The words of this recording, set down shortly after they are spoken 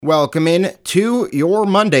Welcome in to your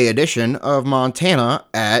Monday edition of Montana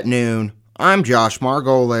at Noon. I'm Josh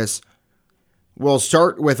Margolis. We'll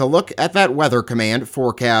start with a look at that Weather Command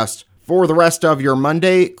forecast. For the rest of your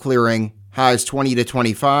Monday, clearing. Highs 20 to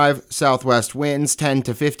 25, southwest winds 10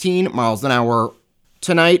 to 15 miles an hour.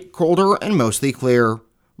 Tonight, colder and mostly clear.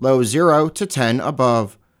 Low 0 to 10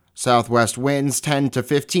 above. Southwest winds 10 to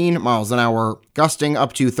 15 miles an hour, gusting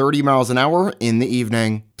up to 30 miles an hour in the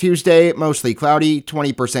evening. Tuesday, mostly cloudy,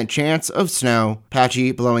 20% chance of snow.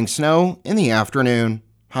 Patchy, blowing snow in the afternoon.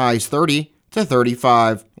 Highs 30 to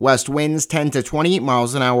 35. West winds 10 to 20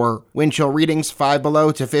 miles an hour. Wind chill readings 5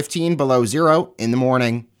 below to 15 below 0 in the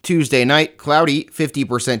morning. Tuesday night, cloudy,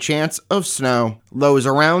 50% chance of snow. Lows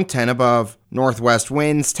around 10 above. Northwest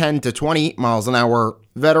winds 10 to 20 miles an hour.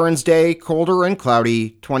 Veterans Day, colder and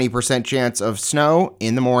cloudy, 20% chance of snow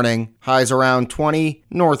in the morning. Highs around 20.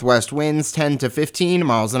 Northwest winds 10 to 15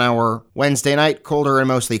 miles an hour. Wednesday night, colder and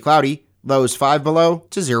mostly cloudy. Lows 5 below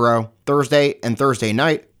to 0. Thursday and Thursday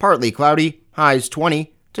night, partly cloudy. Highs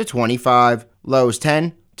 20 to 25. Lows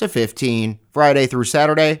 10 to 15. Friday through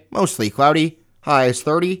Saturday, mostly cloudy. Highs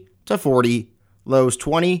 30 to 40, lows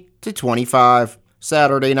 20 to 25.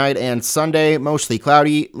 Saturday night and Sunday, mostly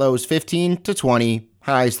cloudy, lows 15 to 20,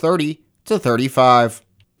 highs 30 to 35.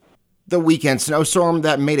 The weekend snowstorm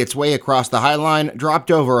that made its way across the High Line dropped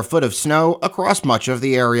over a foot of snow across much of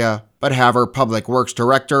the area. But Havre Public Works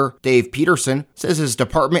Director Dave Peterson says his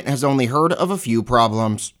department has only heard of a few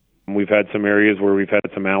problems. We've had some areas where we've had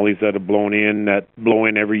some alleys that have blow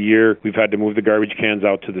in every year. We've had to move the garbage cans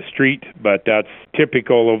out to the street, but that's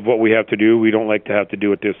typical of what we have to do. We don't like to have to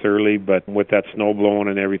do it this early, but with that snow blowing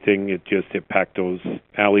and everything, it packed those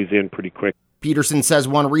alleys in pretty quick. Peterson says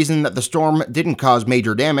one reason that the storm didn't cause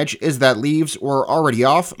major damage is that leaves were already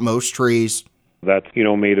off most trees. That's,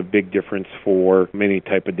 made a big difference for any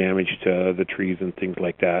type of damage to the trees and things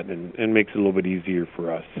like that, and makes it a little bit easier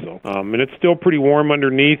for us. So, and it's still pretty warm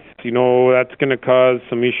underneath. That's going to cause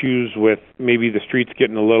some issues with maybe the streets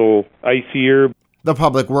getting a little icier. The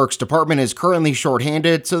Public Works Department is currently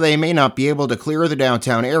shorthanded, so they may not be able to clear the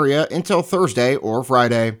downtown area until Thursday or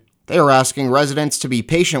Friday. They are asking residents to be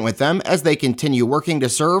patient with them as they continue working to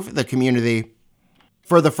serve the community.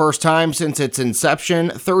 For the first time since its inception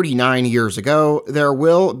 39 years ago, there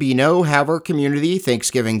will be no Havre Community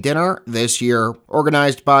Thanksgiving Dinner this year.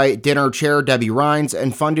 Organized by Dinner Chair Debbie Rhines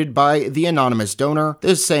and funded by the anonymous donor,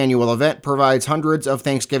 this annual event provides hundreds of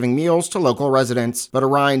Thanksgiving meals to local residents. But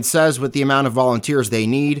Rhines says with the amount of volunteers they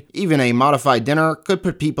need, even a modified dinner could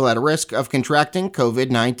put people at risk of contracting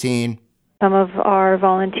COVID-19. Some of our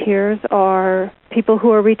volunteers are people who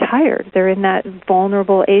are retired. They're in that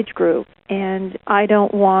vulnerable age group. And I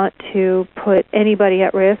don't want to put anybody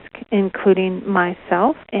at risk, including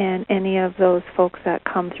myself and any of those folks that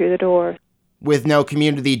come through the door. With no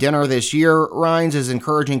community dinner this year, Rhines is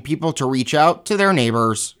encouraging people to reach out to their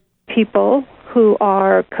neighbors. People who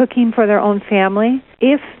are cooking for their own family,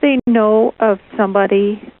 if they know of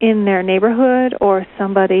somebody in their neighborhood or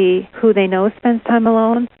somebody who they know spends time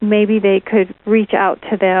alone, maybe they could reach out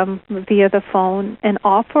to them via the phone and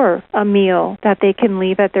offer a meal that they can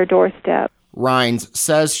leave at their doorstep. Rhines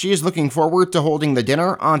says she is looking forward to holding the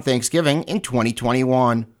dinner on Thanksgiving in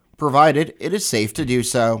 2021, provided it is safe to do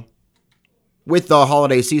so. With the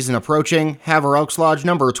holiday season approaching, Havre Elks Lodge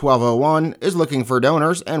number 1201 is looking for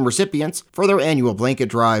donors and recipients for their annual blanket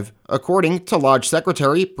drive, according to Lodge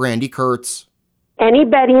Secretary Brandy Kurtz. Any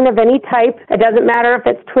bedding of any type, it doesn't matter if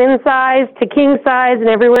it's twin size to king size and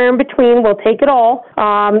everywhere in between, we'll take it all.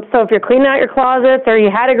 So if you're cleaning out your closets or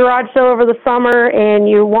you had a garage sale over the summer and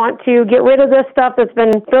you want to get rid of this stuff that's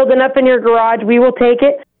been building up in your garage, we will take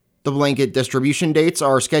it. The blanket distribution dates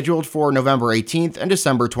are scheduled for November 18th and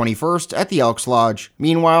December 21st at the Elks Lodge.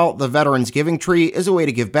 Meanwhile, the Veterans Giving Tree is a way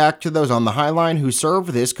to give back to those on the High Line who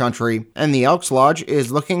serve this country, and the Elks Lodge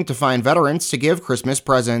is looking to find veterans to give Christmas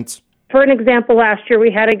presents. For an example, last year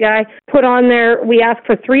we had a guy put on there, we asked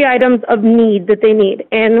for 3 items of need that they need,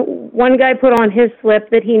 and one guy put on his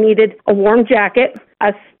slip that he needed a warm jacket,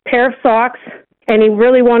 a pair of socks, and he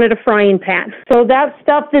really wanted a frying pan. So that's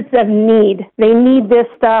stuff that's of need. They need this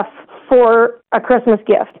stuff for a Christmas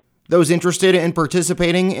gift. Those interested in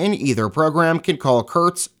participating in either program can call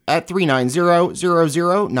Kurtz at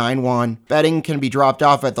 390-0091. Bedding can be dropped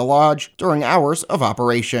off at the lodge during hours of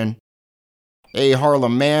operation. A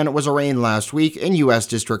Harlem man was arraigned last week in U.S.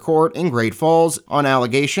 District Court in Great Falls on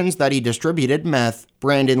allegations that he distributed meth.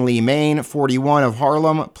 Brandon Lee Main, 41 of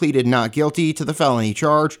Harlem, pleaded not guilty to the felony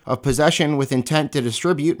charge of possession with intent to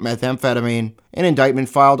distribute methamphetamine. An indictment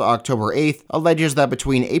filed October 8th alleges that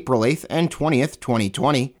between April 8th and 20th,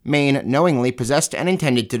 2020, Main knowingly possessed and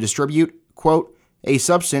intended to distribute, quote, a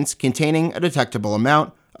substance containing a detectable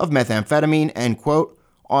amount of methamphetamine, end quote,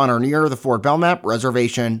 on or near the Fort Belknap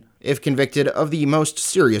Reservation. If convicted of the most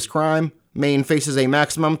serious crime, Maine faces a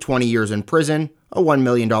maximum 20 years in prison, a $1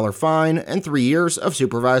 million fine, and 3 years of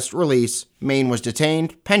supervised release. Maine was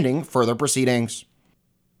detained pending further proceedings.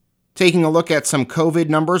 Taking a look at some COVID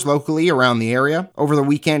numbers locally around the area. Over the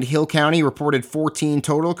weekend, Hill County reported 14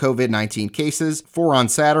 total COVID-19 cases, 4 on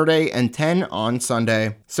Saturday and 10 on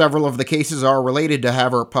Sunday. Several of the cases are related to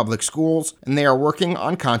Havre Public Schools, and they are working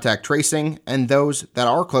on contact tracing, and those that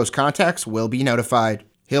are close contacts will be notified.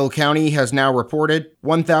 Hill County has now reported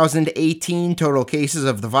 1,018 total cases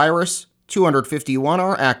of the virus. 251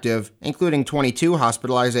 are active, including 22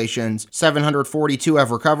 hospitalizations. 742 have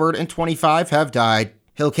recovered and 25 have died.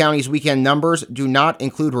 Hill County's weekend numbers do not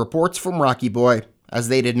include reports from Rocky Boy, as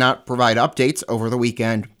they did not provide updates over the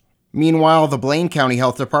weekend. Meanwhile, the Blaine County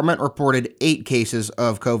Health Department reported 8 cases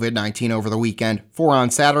of COVID-19 over the weekend, 4 on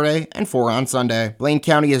Saturday and 4 on Sunday. Blaine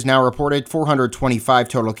County has now reported 425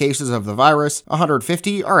 total cases of the virus,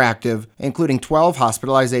 150 are active, including 12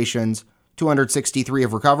 hospitalizations, 263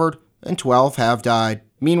 have recovered, and 12 have died.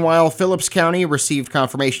 Meanwhile, Phillips County received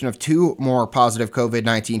confirmation of 2 more positive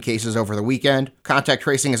COVID-19 cases over the weekend. Contact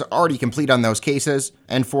tracing is already complete on those cases,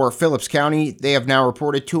 and for Phillips County, they have now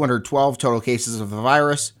reported 212 total cases of the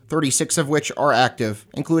virus, 36 of which are active,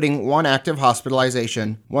 including 1 active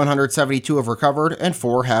hospitalization. 172 have recovered, and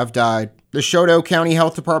 4 have died. The Choteau County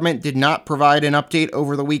Health Department did not provide an update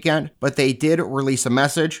over the weekend, but they did release a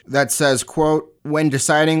message that says, quote, "When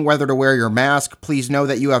deciding whether to wear your mask, please know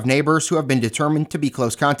that you have neighbors who have been determined to be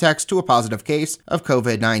close contacts to a positive case of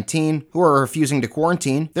COVID-19 who are refusing to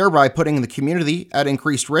quarantine, thereby putting the community at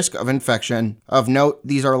increased risk of infection. Of note,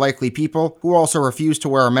 these are likely people who also refuse to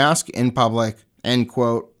wear a mask in public," end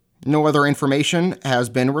quote. No other information has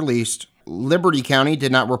been released. Liberty County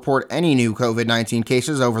did not report any new COVID-19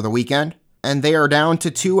 cases over the weekend, and they are down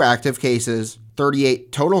to 2 active cases,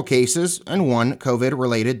 38 total cases, and 1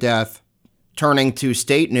 COVID-related death. Turning to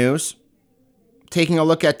state news, taking a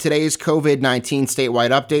look at today's COVID-19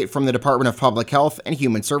 statewide update from the Department of Public Health and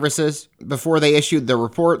Human Services. Before they issued the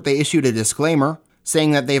report, they issued a disclaimer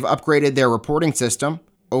saying that they've upgraded their reporting system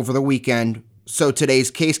over the weekend. So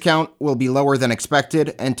today's case count will be lower than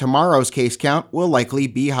expected, and tomorrow's case count will likely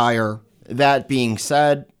be higher. That being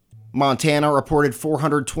said, Montana reported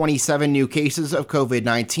 427 new cases of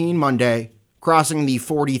COVID-19 Monday, crossing the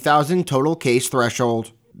 40,000 total case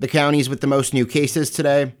threshold. The counties with the most new cases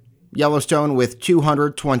today: Yellowstone with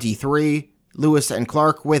 223, Lewis and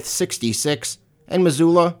Clark with 66, and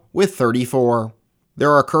Missoula with 34.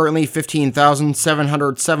 There are currently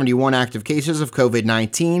 15,771 active cases of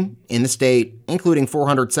COVID-19 in the state, including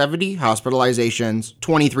 470 hospitalizations.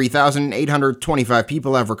 23,825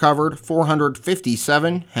 people have recovered,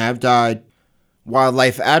 457 have died.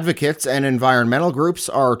 Wildlife advocates and environmental groups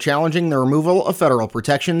are challenging the removal of federal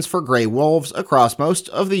protections for gray wolves across most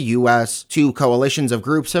of the U.S. 2 coalitions of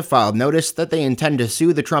groups have filed notice that they intend to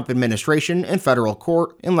sue the Trump administration in federal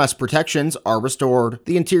court unless protections are restored.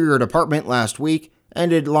 The Interior Department last week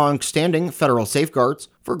ended long-standing federal safeguards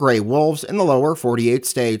for gray wolves in the lower 48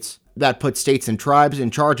 states. That puts states and tribes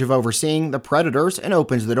in charge of overseeing the predators and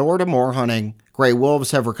opens the door to more hunting. Gray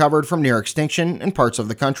wolves have recovered from near extinction in parts of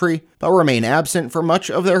the country, but remain absent for much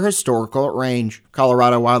of their historical range.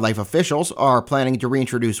 Colorado wildlife officials are planning to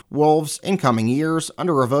reintroduce wolves in coming years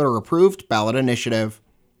under a voter-approved ballot initiative.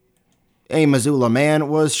 A Missoula man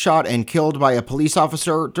was shot and killed by a police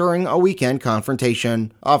officer during a weekend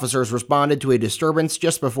confrontation. Officers responded to a disturbance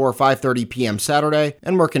just before 5:30 p.m. Saturday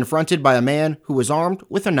and were confronted by a man who was armed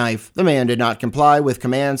with a knife. The man did not comply with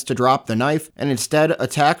commands to drop the knife and instead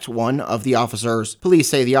attacked one of the officers. Police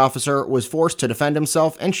say the officer was forced to defend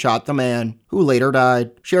himself and shot the man, who later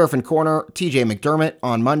died. Sheriff and Coroner T.J. McDermott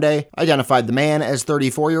on Monday identified the man as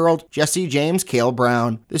 34-year-old Jesse James Cale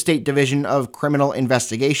Brown. The State Division of Criminal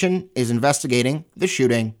Investigation is investigating the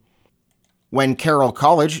shooting. When Carroll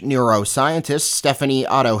College neuroscientist Stephanie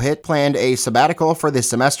Otto-Hitt planned a sabbatical for this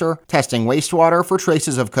semester, testing wastewater for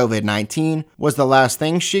traces of COVID-19 was the last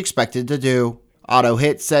thing she expected to do.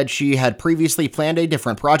 Otto-Hitt said she had previously planned a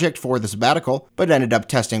different project for the sabbatical, but ended up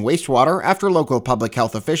testing wastewater after local public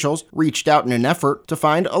health officials reached out in an effort to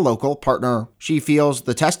find a local partner. She feels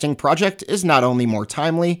the testing project is not only more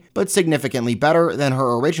timely, but significantly better than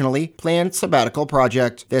her originally planned sabbatical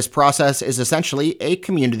project. This process is essentially a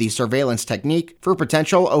community surveillance technique for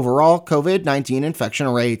potential overall COVID-19 infection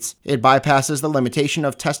rates. It bypasses the limitation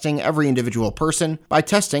of testing every individual person by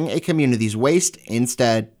testing a community's waste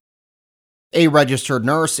instead. A registered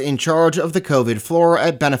nurse in charge of the COVID floor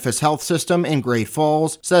at Benefice Health System in Great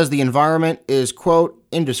Falls says the environment is, quote,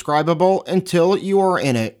 indescribable until you are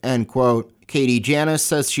in it, end quote. Katie Janis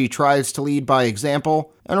says she tries to lead by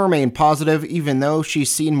example and remain positive even though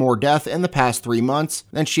she's seen more death in the past 3 months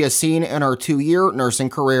than she has seen in her 2-year nursing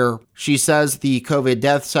career. She says the COVID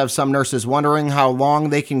deaths have some nurses wondering how long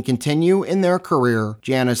they can continue in their career.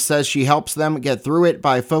 Janis says she helps them get through it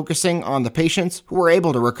by focusing on the patients who are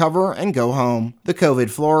able to recover and go home. The COVID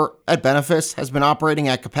floor at Benefice has been operating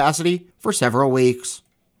at capacity for several weeks.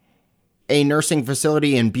 A nursing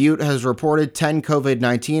facility in Butte has reported 10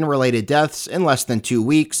 COVID-19 related deaths in less than 2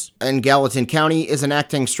 weeks, and Gallatin County is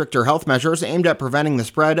enacting stricter health measures aimed at preventing the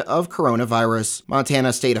spread of coronavirus.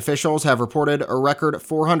 Montana state officials have reported a record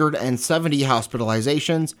 470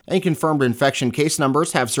 hospitalizations, and confirmed infection case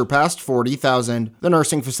numbers have surpassed 40,000. The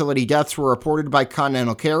nursing facility deaths were reported by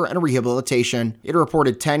Continental Care and Rehabilitation. It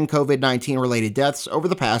reported 10 COVID-19 related deaths over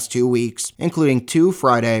the past 2 weeks, including 2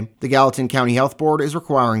 Friday. The Gallatin County Health Board is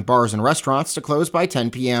requiring bars and restaurants to close by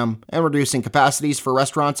 10 p.m. and reducing capacities for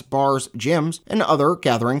restaurants, bars, gyms, and other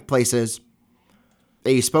gathering places.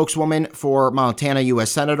 A spokeswoman for Montana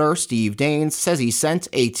U.S. Senator Steve Daines says he sent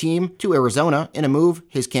a team to Arizona in a move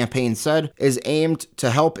his campaign said is aimed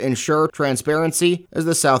to help ensure transparency as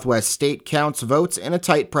the Southwest state counts votes in a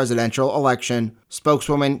tight presidential election.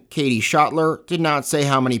 Spokeswoman Katie Schottler did not say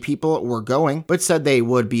how many people were going, but said they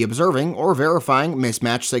would be observing or verifying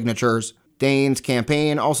mismatched signatures. Daines'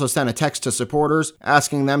 campaign also sent a text to supporters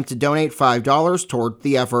asking them to donate $5 toward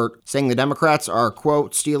the effort, saying the Democrats are,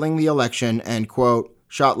 quote, stealing the election, end quote.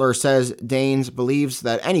 Schottler says Daines believes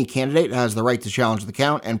that any candidate has the right to challenge the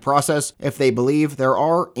count and process if they believe there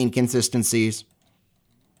are inconsistencies.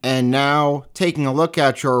 And now, taking a look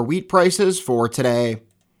at your wheat prices for today.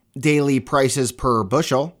 Daily prices per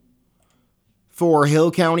bushel. For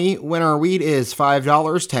Hill County, winter wheat is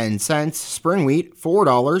 $5.10, spring wheat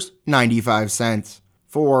 $4.95.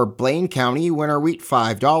 For Blaine County, winter wheat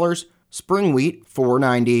 $5, spring wheat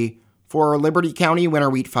 $4.90. For Liberty County, winter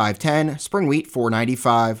wheat $5.10, spring wheat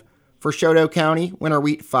 $4.95. For Choteau County, winter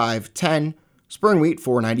wheat $5.10, spring wheat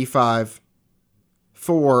 $4.95.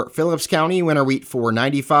 For Phillips County, winter wheat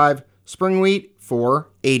 $4.95, spring wheat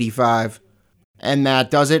 $4.85. And that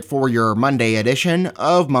does it for your Monday edition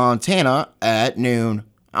of Montana at Noon.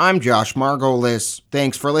 I'm Josh Margolis.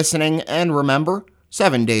 Thanks for listening, and remember,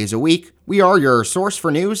 7 days a week, we are your source for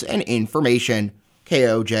news and information.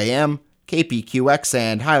 KOJM, KPQX,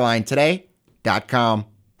 and HighlineToday.com.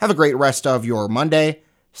 Have a great rest of your Monday.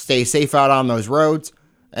 Stay safe out on those roads,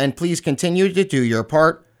 and please continue to do your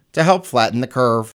part to help flatten the curve.